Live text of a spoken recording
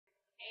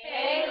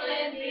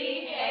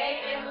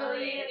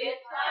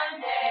It's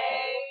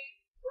Sunday.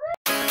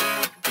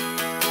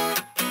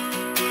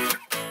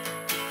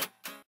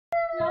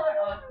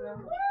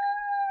 Awesome.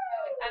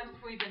 I'm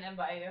squeezing in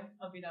by you.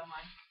 Hope you don't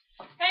mind.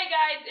 Hey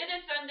guys, it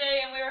is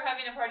Sunday and we were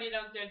having a party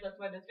downstairs. That's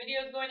why this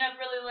video is going up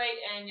really late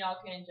and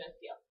y'all can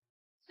just yell.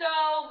 So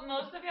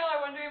most of y'all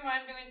are wondering why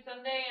I'm doing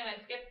Sunday and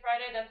I skipped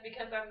Friday. That's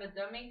because I'm the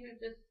dummy who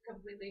just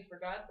completely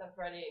forgot that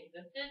Friday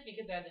existed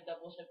because I had a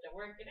double shift at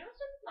work and it was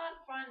just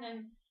not fun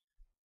and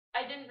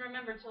I didn't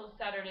remember till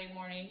Saturday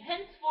morning.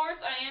 Henceforth,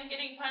 I am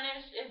getting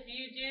punished. If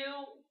you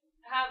do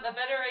have a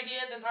better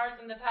idea than ours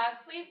in the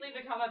past, please leave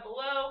a comment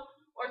below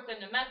or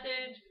send a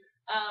message.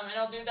 And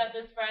I'll do that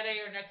this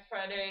Friday or next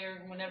Friday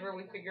or whenever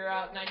we figure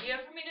out an idea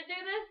for me to do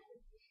this.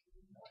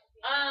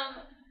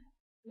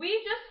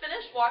 We just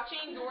finished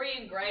watching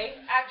Dorian Gray,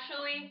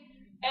 actually.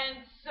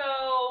 And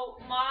so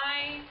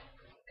my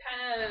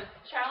kind of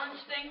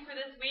challenge thing for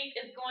this week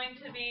is going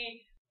to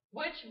be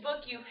which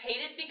book you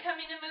hated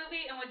becoming a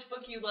movie and which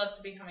book you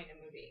loved becoming a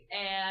movie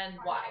and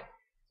why.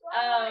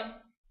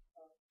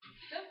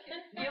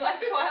 You like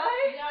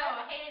Twilight? No,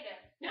 I hated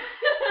it.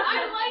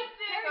 I liked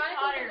it. Harry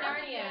Potter.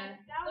 Narnia.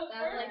 That was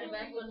like the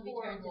best one to be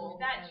turned into.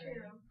 That's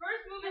true.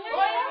 First movie. Oh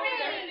yeah,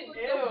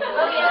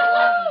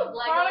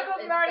 Chronicles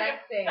of Narnia.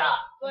 The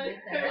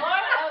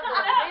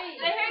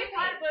Harry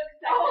Potter books.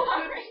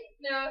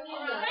 No,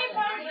 Harry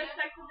Potter books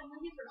sex with the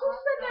movies were Who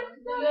said that?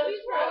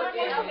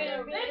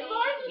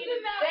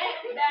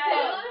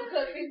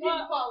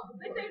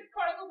 They say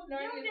Chronicles of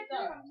Narnia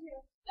sucked.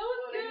 That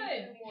was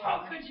good.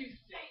 How could you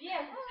say?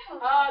 Yes.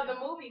 The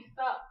movie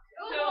sucked.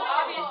 So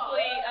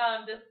obviously,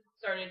 this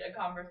started a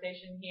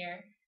conversation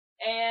here.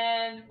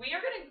 And we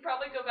are going to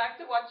probably go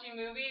back to watching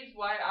movies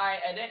while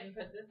I edit and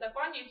put this up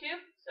on YouTube.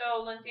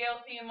 So Lindsay,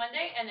 I'll see you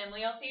Monday, and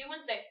Emily, I'll see you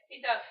Wednesday.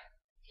 Peace out.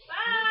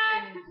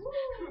 Bye.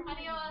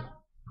 Adios.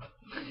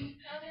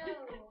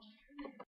 Adios.